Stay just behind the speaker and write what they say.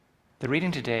The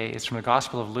reading today is from the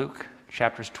Gospel of Luke,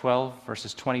 chapters 12,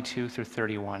 verses 22 through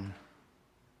 31.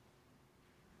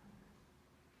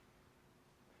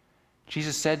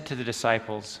 Jesus said to the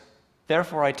disciples,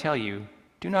 "Therefore I tell you,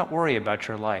 do not worry about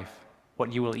your life,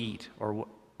 what you will eat, or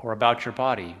about your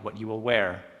body, what you will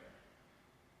wear.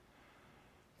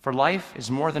 For life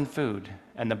is more than food,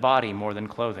 and the body more than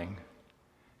clothing.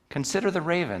 Consider the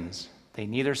ravens, they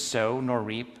neither sow nor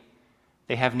reap,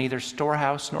 they have neither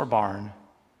storehouse nor barn,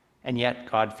 and yet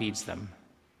God feeds them.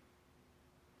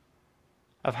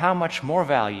 Of how much more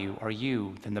value are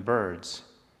you than the birds?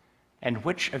 And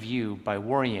which of you, by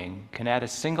worrying, can add a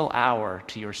single hour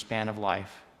to your span of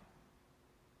life?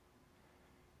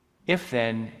 If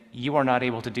then you are not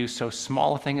able to do so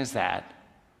small a thing as that,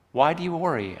 why do you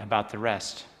worry about the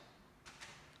rest?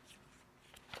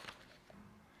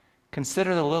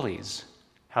 Consider the lilies,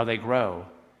 how they grow.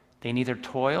 They neither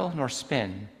toil nor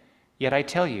spin. Yet I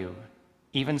tell you,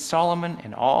 even Solomon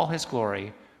in all his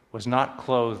glory was not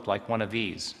clothed like one of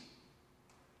these.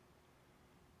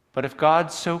 But if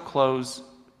God so clothes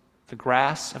the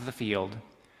grass of the field,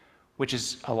 which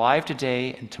is alive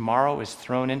today and tomorrow is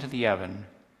thrown into the oven,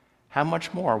 how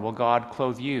much more will God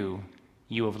clothe you,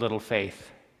 you of little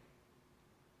faith?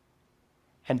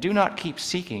 And do not keep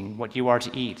seeking what you are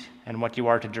to eat and what you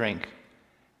are to drink,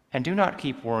 and do not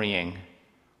keep worrying,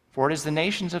 for it is the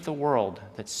nations of the world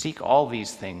that seek all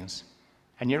these things,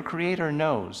 and your Creator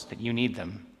knows that you need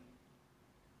them.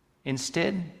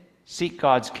 Instead, seek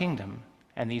God's kingdom,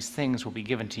 and these things will be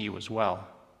given to you as well."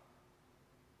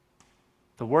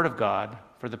 The word of God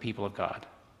for the people of God.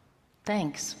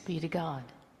 Thanks be to God.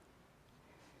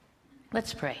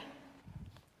 Let's pray.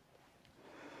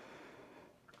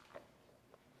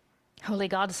 Holy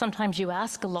God, sometimes you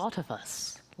ask a lot of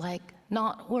us, like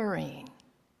not worrying.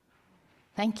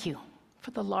 Thank you for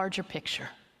the larger picture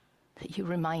that you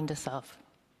remind us of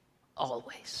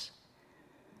always.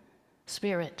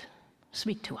 Spirit,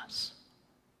 speak to us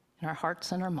in our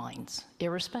hearts and our minds,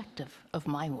 irrespective of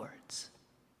my words.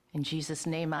 In Jesus'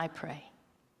 name I pray.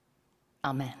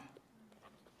 Amen.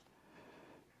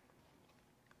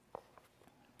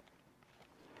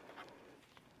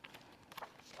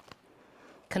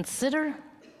 Consider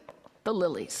the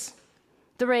lilies,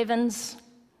 the ravens,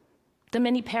 the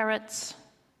mini parrots,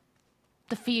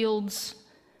 the fields.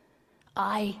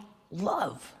 I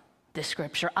love this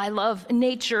scripture. I love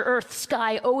nature, earth,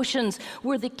 sky, oceans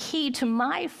were the key to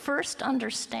my first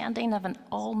understanding of an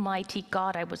almighty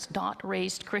God. I was not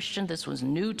raised Christian. This was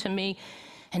new to me,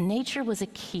 and nature was a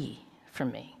key for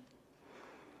me.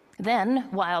 Then,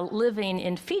 while living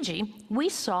in Fiji, we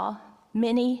saw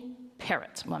many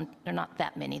parrots. Well, they're not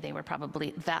that many. They were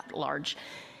probably that large.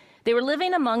 They were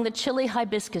living among the chili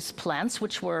hibiscus plants,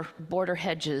 which were border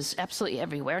hedges absolutely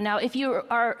everywhere. Now, if you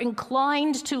are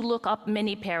inclined to look up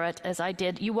mini parrot, as I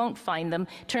did, you won't find them.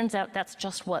 Turns out that's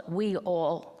just what we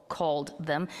all called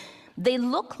them. They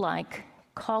look like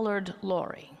collared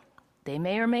lory. They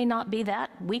may or may not be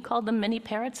that. We called them mini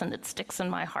parrots, and it sticks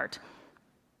in my heart.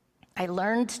 I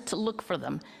learned to look for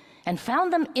them and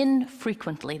found them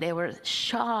infrequently. They were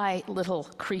shy little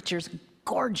creatures,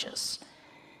 gorgeous,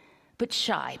 but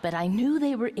shy. But I knew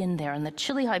they were in there, and the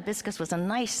chili hibiscus was a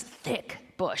nice,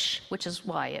 thick bush, which is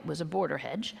why it was a border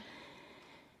hedge.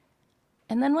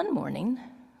 And then one morning,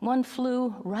 one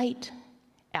flew right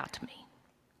at me.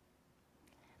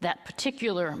 That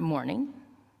particular morning,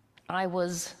 I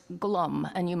was glum,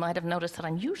 and you might have noticed that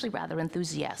I'm usually rather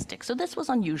enthusiastic, so this was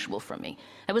unusual for me.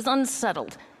 I was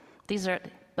unsettled. These are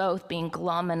both, being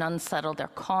glum and unsettled, they're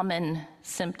common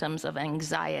symptoms of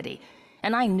anxiety.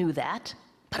 And I knew that,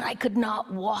 but I could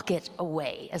not walk it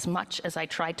away as much as I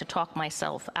tried to talk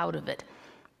myself out of it.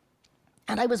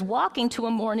 And I was walking to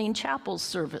a morning chapel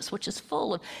service, which is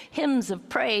full of hymns of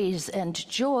praise and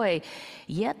joy,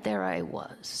 yet there I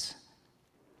was.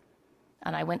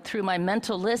 And I went through my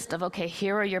mental list of, okay,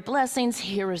 here are your blessings.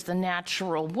 Here is the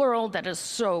natural world that is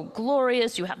so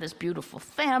glorious. You have this beautiful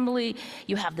family.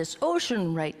 You have this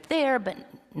ocean right there, but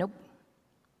nope.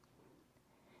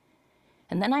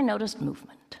 And then I noticed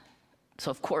movement. So,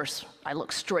 of course, I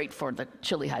looked straight for the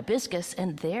chili hibiscus,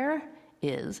 and there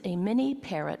is a mini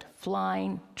parrot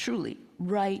flying truly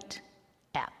right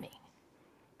at me.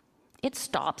 It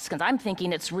stops, because I'm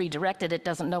thinking it's redirected. It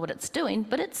doesn't know what it's doing,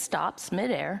 but it stops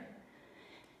midair,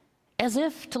 as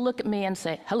if to look at me and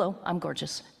say, "Hello, I'm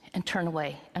gorgeous," and turn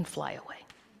away and fly away.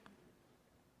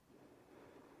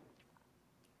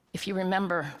 If you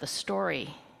remember the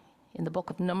story in the book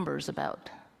of Numbers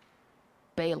about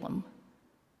Balaam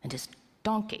and his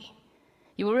donkey,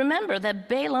 you will remember that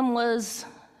Balaam was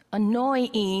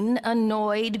annoying,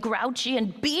 annoyed, grouchy,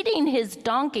 and beating his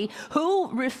donkey, who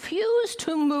refused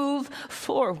to move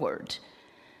forward.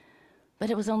 But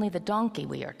it was only the donkey,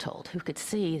 we are told, who could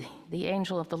see the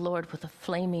angel of the Lord with a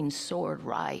flaming sword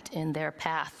right in their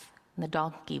path. And the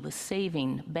donkey was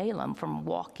saving Balaam from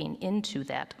walking into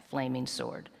that flaming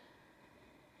sword.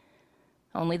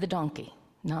 Only the donkey,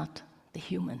 not the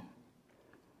human.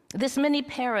 This mini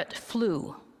parrot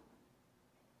flew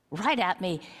right at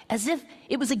me as if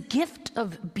it was a gift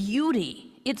of beauty.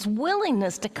 Its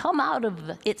willingness to come out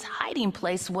of its hiding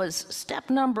place was step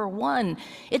number one.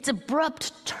 Its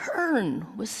abrupt turn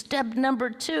was step number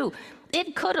two.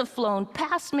 It could have flown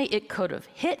past me. It could have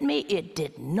hit me. It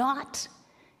did not.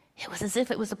 It was as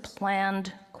if it was a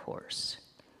planned course.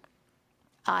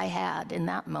 I had, in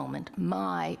that moment,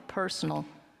 my personal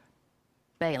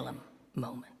Balaam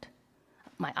moment.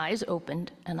 My eyes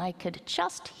opened, and I could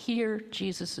just hear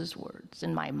Jesus' words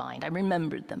in my mind. I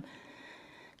remembered them.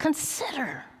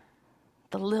 Consider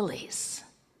the lilies.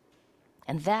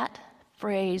 And that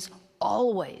phrase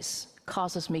always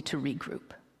causes me to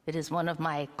regroup. It is one of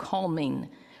my calming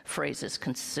phrases.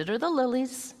 Consider the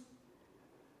lilies,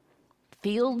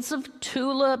 fields of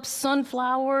tulips,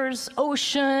 sunflowers,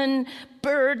 ocean,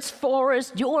 birds,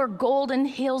 forest, your golden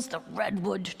hills, the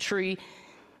redwood tree,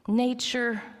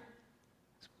 nature,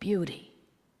 beauty.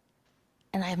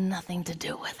 And I have nothing to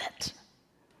do with it.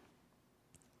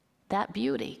 That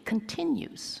beauty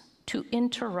continues to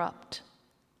interrupt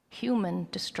human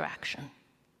distraction.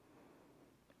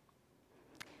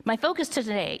 My focus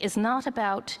today is not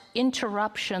about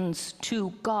interruptions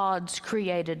to God's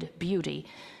created beauty.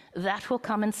 That will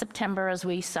come in September as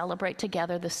we celebrate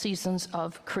together the seasons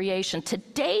of creation.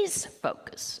 Today's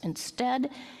focus, instead,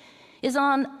 is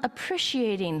on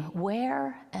appreciating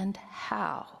where and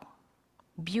how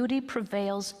beauty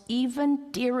prevails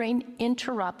even during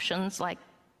interruptions like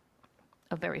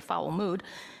a very foul mood,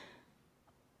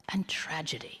 and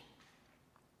tragedy.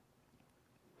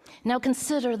 Now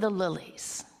consider the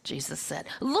lilies, Jesus said.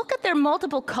 Look at their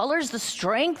multiple colors, the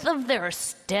strength of their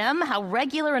stem, how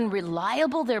regular and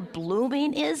reliable their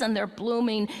blooming is and their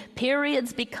blooming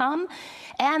periods become.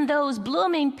 And those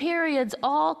blooming periods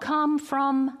all come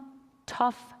from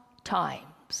tough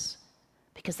times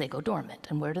because they go dormant.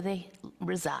 And where do they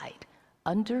reside?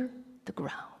 Under the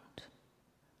ground.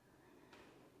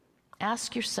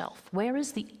 Ask yourself, where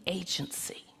is the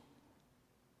agency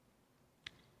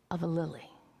of a lily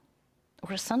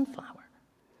or a sunflower?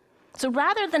 So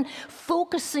rather than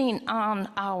focusing on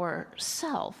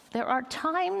ourselves, there are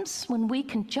times when we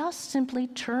can just simply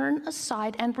turn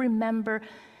aside and remember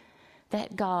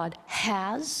that God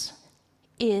has,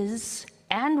 is,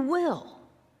 and will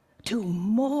do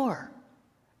more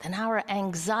than our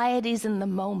anxieties in the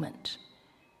moment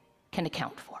can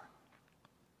account for.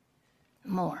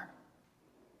 More.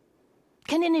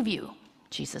 Can any of you,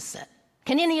 Jesus said,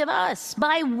 can any of us,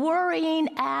 by worrying,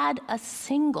 add a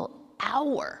single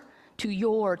hour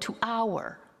to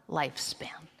our lifespan?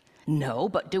 No,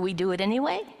 but do we do it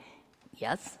anyway?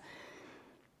 Yes.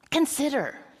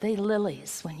 Consider the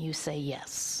lilies when you say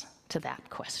yes to that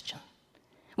question.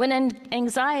 When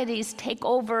anxieties take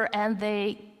over, and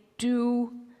they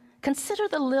do, consider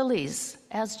the lilies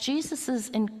as Jesus'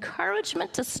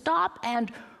 encouragement to stop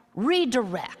and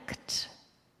redirect.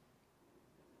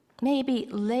 Maybe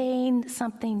laying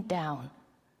something down.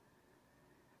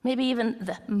 Maybe even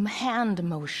the hand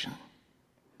motion.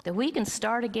 That we can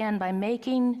start again by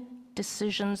making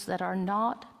decisions that are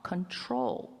not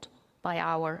controlled by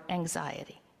our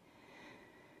anxiety.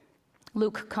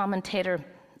 Luke commentator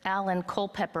Alan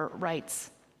Culpepper writes,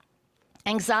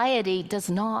 "Anxiety does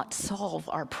not solve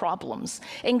our problems.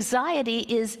 Anxiety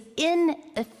is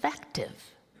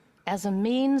ineffective as a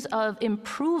means of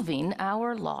improving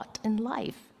our lot in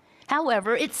life.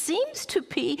 However, it seems to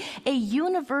be a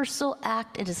universal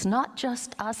act. It is not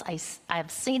just us. I have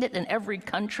seen it in every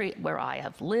country where I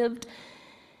have lived.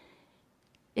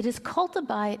 It is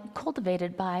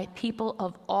cultivated by people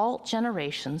of all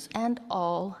generations and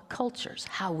all cultures.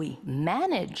 How we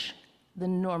manage the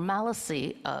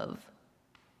normalcy of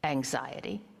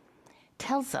anxiety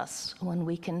tells us when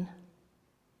we can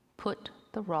put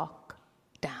the rock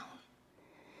down.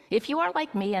 If you are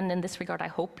like me, and in this regard I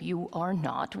hope you are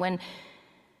not, when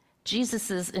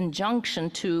Jesus' injunction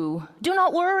to do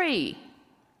not worry,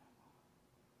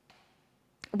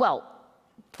 well,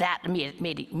 that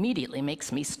immediately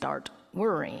makes me start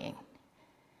worrying.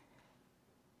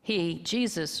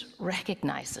 Jesus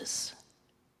recognizes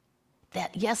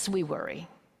that yes, we worry,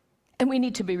 and we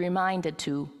need to be reminded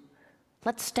to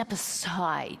let's step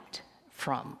aside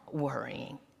from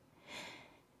worrying.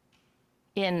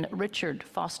 In Richard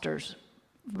Foster's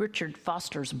Richard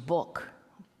Foster's book,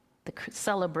 The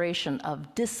Celebration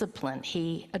of Discipline,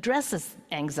 he addresses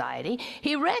anxiety.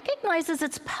 He recognizes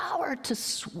its power to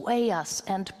sway us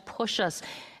and push us.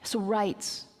 So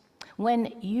writes,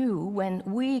 when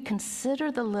we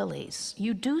consider the lilies,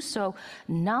 you do so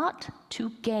not to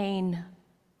gain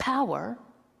power.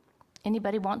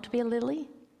 Anybody want to be a lily?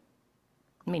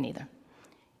 Me neither.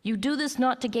 You do this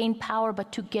not to gain power,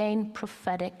 but to gain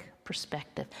prophetic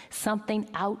perspective, something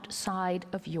outside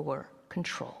of your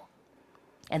control.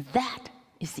 And that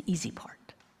is the easy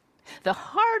part. The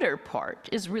harder part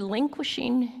is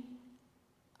relinquishing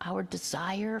our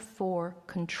desire for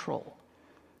control,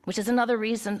 which is another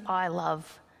reason I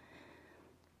love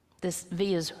this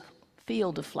Via's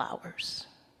Field of Flowers.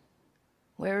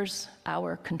 Where's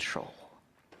our control?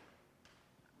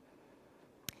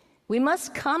 We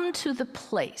must come to the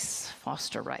place,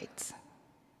 Foster writes,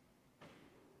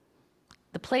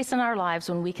 the place in our lives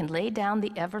when we can lay down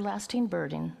the everlasting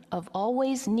burden of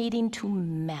always needing to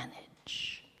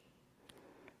manage.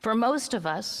 For most of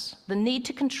us, the need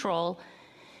to control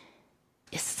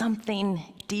is something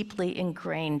deeply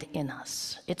ingrained in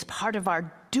us. It's part of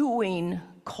our doing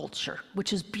culture,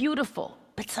 which is beautiful,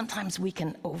 but sometimes we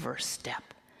can overstep.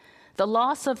 The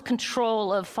loss of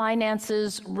control of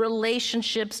finances,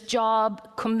 relationships,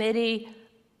 job, committee,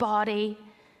 body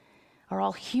are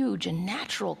all huge and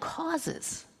natural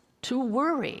causes to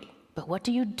worry. But what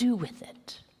do you do with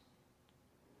it?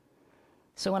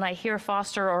 So when I hear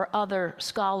Foster or other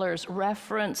scholars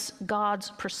reference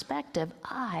God's perspective,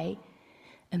 I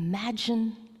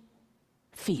imagine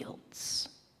fields.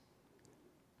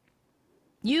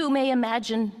 You may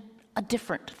imagine a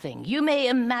different thing. You may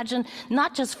imagine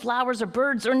not just flowers or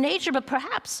birds or nature, but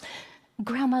perhaps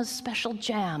grandma's special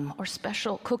jam or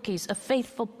special cookies, a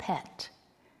faithful pet.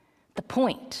 The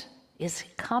point is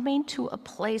coming to a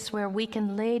place where we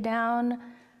can lay down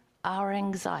our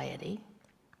anxiety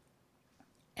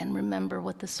and remember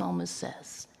what the psalmist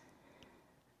says.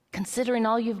 Considering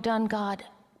all you've done, God,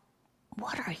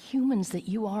 what are humans that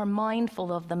you are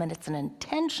mindful of them? And it's an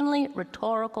intentionally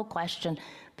rhetorical question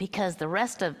because the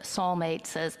rest of Psalm 8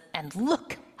 says, and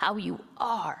look how you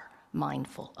are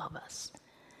mindful of us.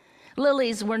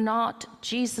 Lilies were not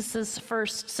Jesus'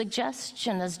 first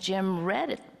suggestion, as Jim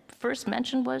read it. First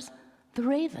mentioned was the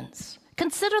ravens.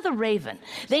 Consider the raven.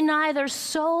 They neither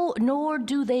sow nor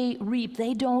do they reap.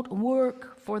 They don't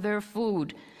work for their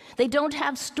food. They don't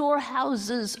have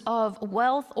storehouses of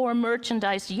wealth or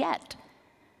merchandise yet.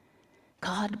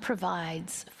 God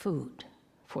provides food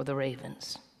for the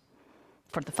ravens.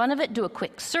 For the fun of it, do a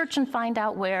quick search and find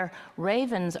out where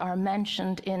ravens are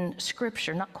mentioned in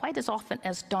Scripture. Not quite as often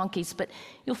as donkeys, but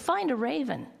you'll find a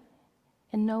raven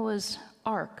in Noah's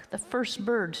Ark, the first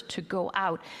bird to go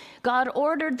out. God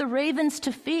ordered the ravens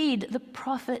to feed the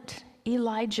prophet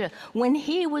Elijah when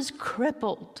he was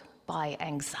crippled by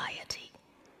anxiety.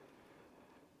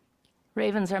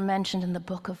 Ravens are mentioned in the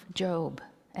book of Job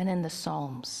and in the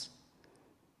Psalms.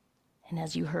 And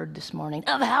as you heard this morning,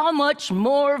 of how much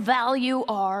more value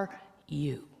are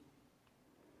you?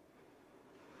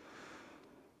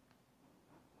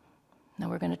 Now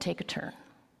we're going to take a turn.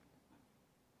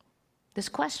 This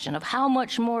question of how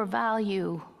much more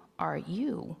value are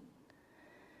you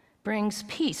brings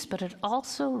peace, but it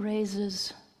also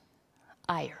raises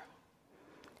ire.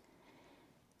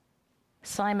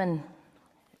 Simon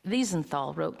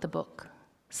Wiesenthal wrote the book,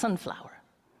 Sunflower.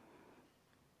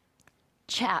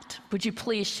 Chat, would you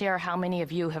please share how many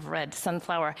of you have read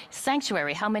Sunflower?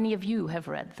 Sanctuary, how many of you have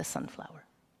read The Sunflower?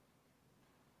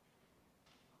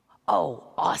 Oh,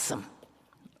 awesome.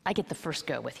 I get the first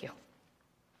go with you.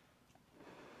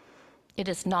 It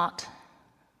is not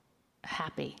a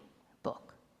happy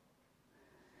book.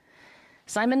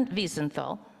 Simon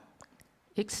Wiesenthal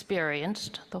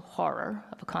experienced the horror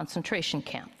of a concentration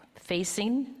camp,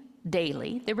 facing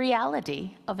daily the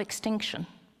reality of extinction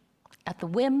at the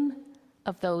whim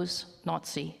of those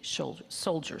Nazi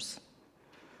soldiers.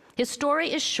 His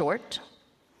story is short.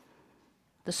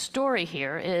 The story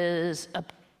here is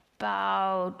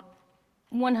about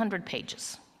 100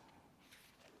 pages.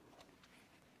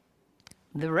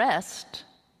 The rest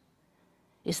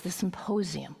is the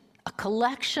symposium, a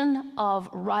collection of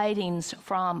writings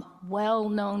from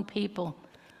well-known people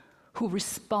who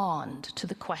respond to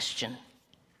the question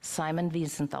Simon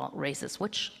Wiesenthal raises,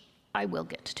 which I will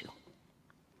get to.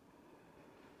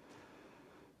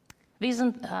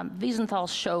 Wiesenthal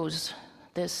shows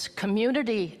this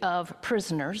community of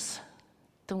prisoners,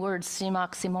 the word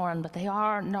oxymoron, but they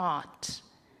are not.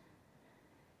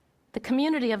 The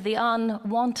community of the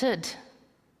unwanted,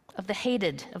 of the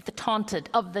hated, of the taunted,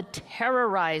 of the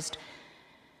terrorized,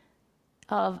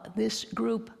 of this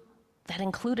group that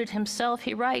included himself,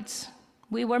 he writes,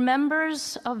 "We were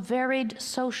members of varied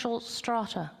social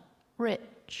strata,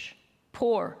 rich,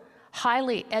 poor,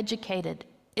 highly educated,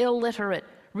 illiterate,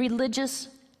 religious,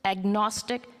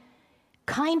 agnostic,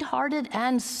 kind-hearted,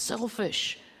 and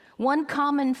selfish. One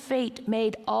common fate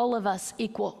made all of us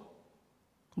equal.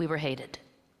 We were hated."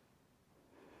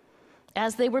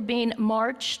 As they were being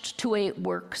marched to a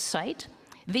work site,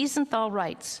 Wiesenthal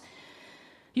writes,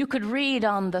 "You could read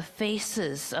on the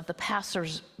faces of the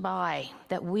passers-by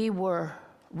that we were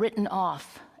written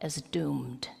off as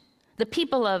doomed. The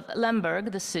people of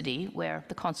Lemberg, the city where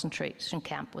the concentration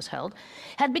camp was held,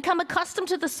 had become accustomed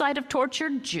to the sight of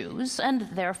tortured Jews, and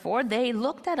therefore they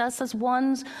looked at us as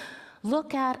ones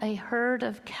look at a herd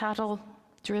of cattle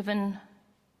driven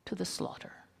to the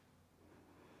slaughter."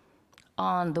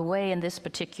 On the way in this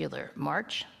particular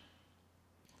march,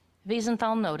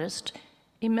 Wiesenthal noticed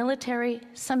a military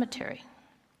cemetery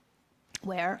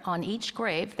where on each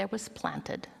grave there was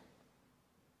planted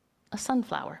a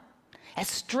sunflower. As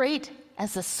straight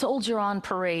as a soldier on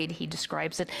parade, he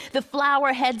describes it. The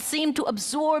flower head seemed to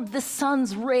absorb the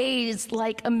sun's rays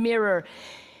like a mirror.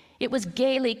 It was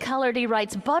gaily colored, he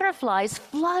writes. Butterflies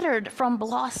fluttered from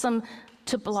blossom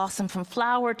to blossom, from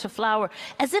flower to flower,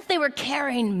 as if they were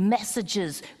carrying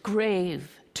messages,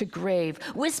 grave to grave,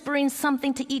 whispering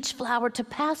something to each flower to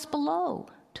pass below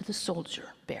to the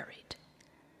soldier buried.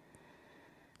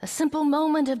 A simple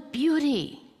moment of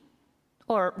beauty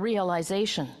or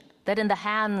realization that in the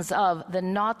hands of the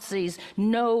Nazis,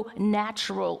 no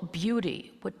natural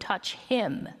beauty would touch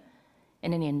him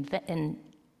in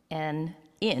an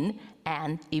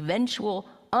eventual,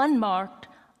 unmarked,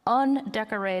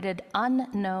 undecorated,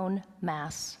 unknown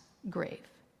mass grave.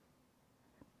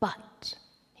 But,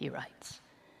 he writes,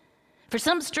 for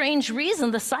some strange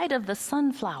reason, the sight of the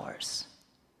sunflowers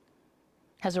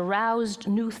has aroused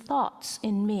new thoughts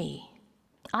in me.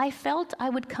 I felt I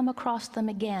would come across them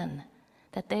again,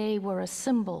 that they were a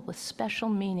symbol with special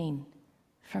meaning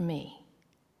for me.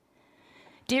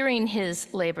 During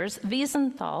his labors,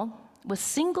 Wiesenthal was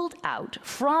singled out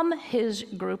from his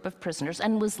group of prisoners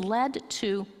and was led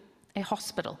to a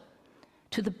hospital,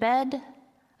 to the bed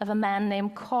of a man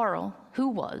named Karl, who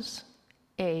was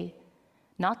a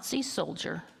Nazi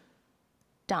soldier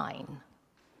dying.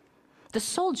 The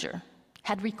soldier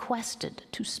had requested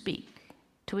to speak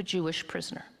to a Jewish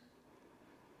prisoner.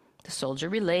 The soldier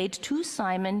relayed to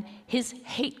Simon his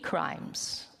hate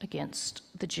crimes against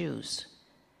the Jews,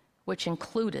 which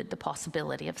included the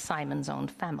possibility of Simon's own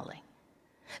family.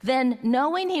 Then,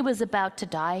 knowing he was about to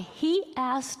die, he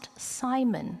asked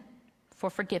Simon for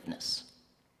forgiveness.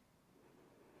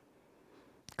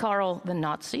 Karl the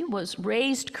Nazi was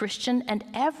raised Christian, and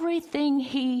everything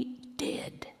he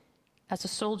did as a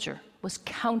soldier was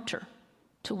counter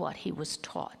to what he was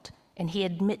taught, and he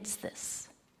admits this.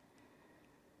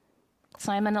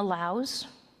 Simon allows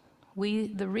we,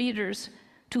 the readers,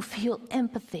 to feel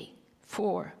empathy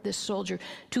for this soldier,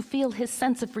 to feel his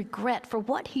sense of regret for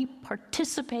what he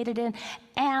participated in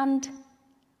and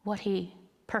what he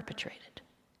perpetrated.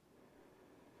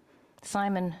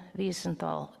 Simon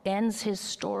Wiesenthal ends his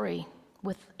story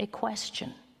with a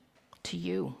question to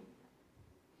you.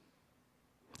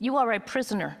 You are a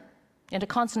prisoner in a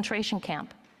concentration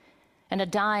camp, and a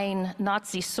dying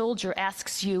Nazi soldier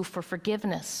asks you for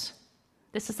forgiveness.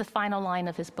 This is the final line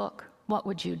of his book. What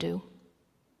would you do?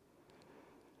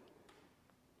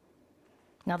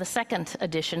 Now, the second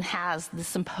edition has the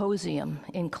symposium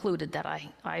included that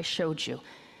I showed you.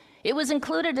 It was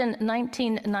included in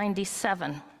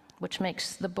 1997, which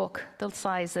makes the book the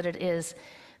size that it is.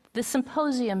 The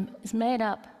symposium is made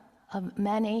up of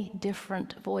many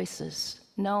different voices,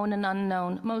 known and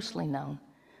unknown, mostly known.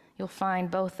 You'll find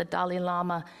both the Dalai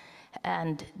Lama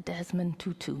and Desmond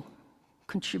Tutu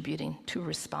contributing to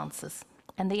responses.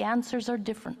 And the answers are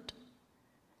different.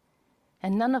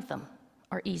 And none of them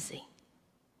are easy.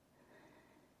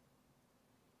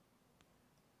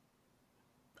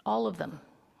 All of them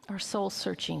are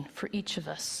soul-searching for each of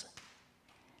us.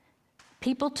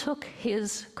 People took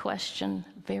his question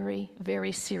very,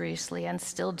 very seriously and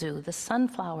still do. The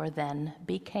sunflower then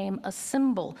became a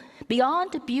symbol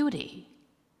beyond beauty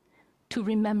to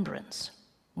remembrance.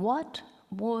 What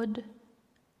would,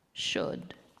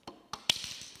 should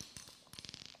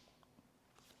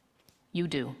you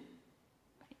do?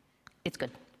 It's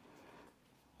good.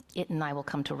 It and I will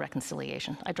come to a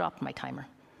reconciliation. I dropped my timer.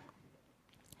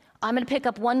 I'm going to pick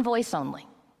up one voice only,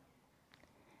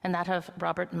 and that of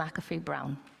Robert McAfee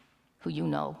Brown, who you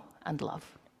know and love.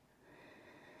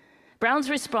 Brown's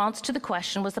response to the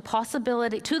question was the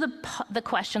possibilities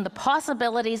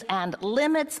and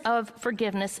limits of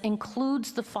forgiveness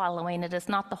includes the following. It is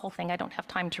not the whole thing. I don't have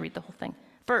time to read the whole thing.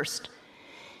 First,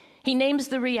 he names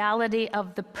the reality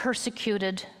of the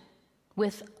persecuted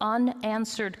with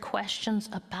unanswered questions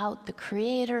about the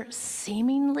Creator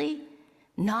seemingly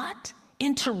not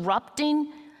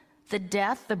interrupting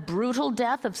the brutal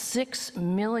death of 6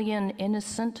 million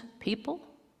innocent people.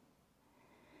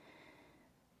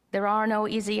 There are no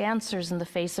easy answers in the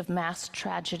face of mass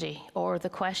tragedy or the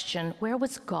question, where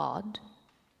was God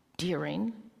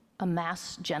during a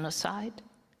mass genocide,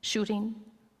 shooting,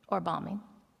 or bombing?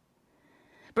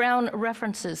 Brown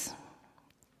references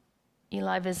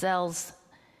Elie Wiesel's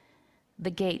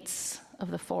The Gates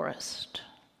of the Forest,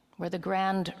 where the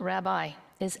grand rabbi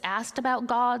is asked about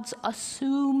God's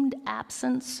assumed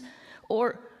absence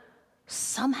or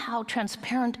somehow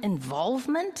transparent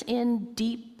involvement in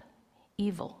deep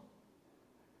evil.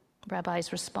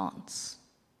 Rabbi's response,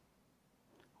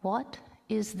 what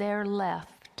is there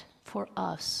left for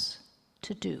us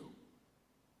to do?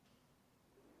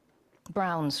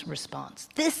 Brown's response,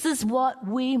 this is what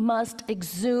we must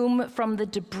exhume from the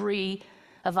debris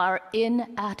of our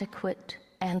inadequate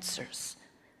answers.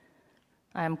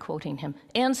 I am quoting him,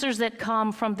 answers that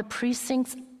come from the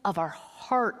precincts of our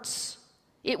hearts.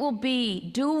 It will be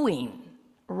doing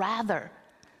rather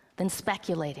than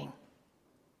speculating.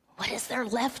 What is there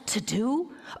left to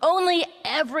do? Only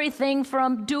everything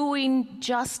from doing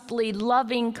justly,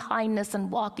 loving kindness, and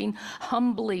walking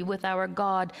humbly with our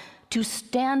God to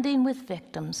standing with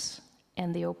victims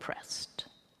and the oppressed.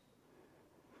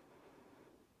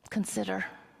 Consider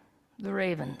the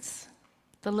ravens,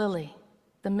 the lily,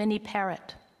 the mini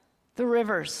parrot, the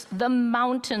rivers, the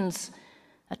mountains,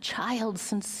 a child's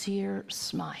sincere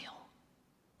smile.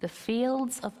 The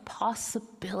fields of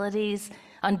possibilities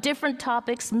on different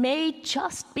topics may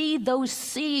just be those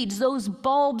seeds, those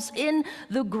bulbs in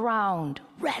the ground,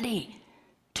 ready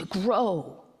to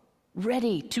grow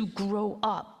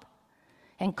up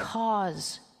and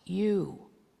cause you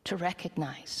to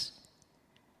recognize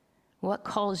what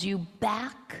calls you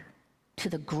back to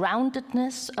the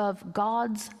groundedness of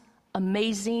God's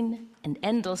amazing and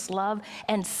endless love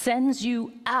and sends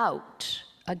you out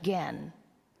again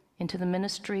into the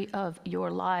ministry of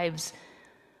your lives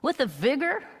with the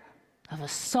vigor of a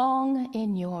song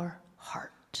in your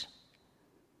heart.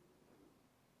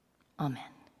 Amen.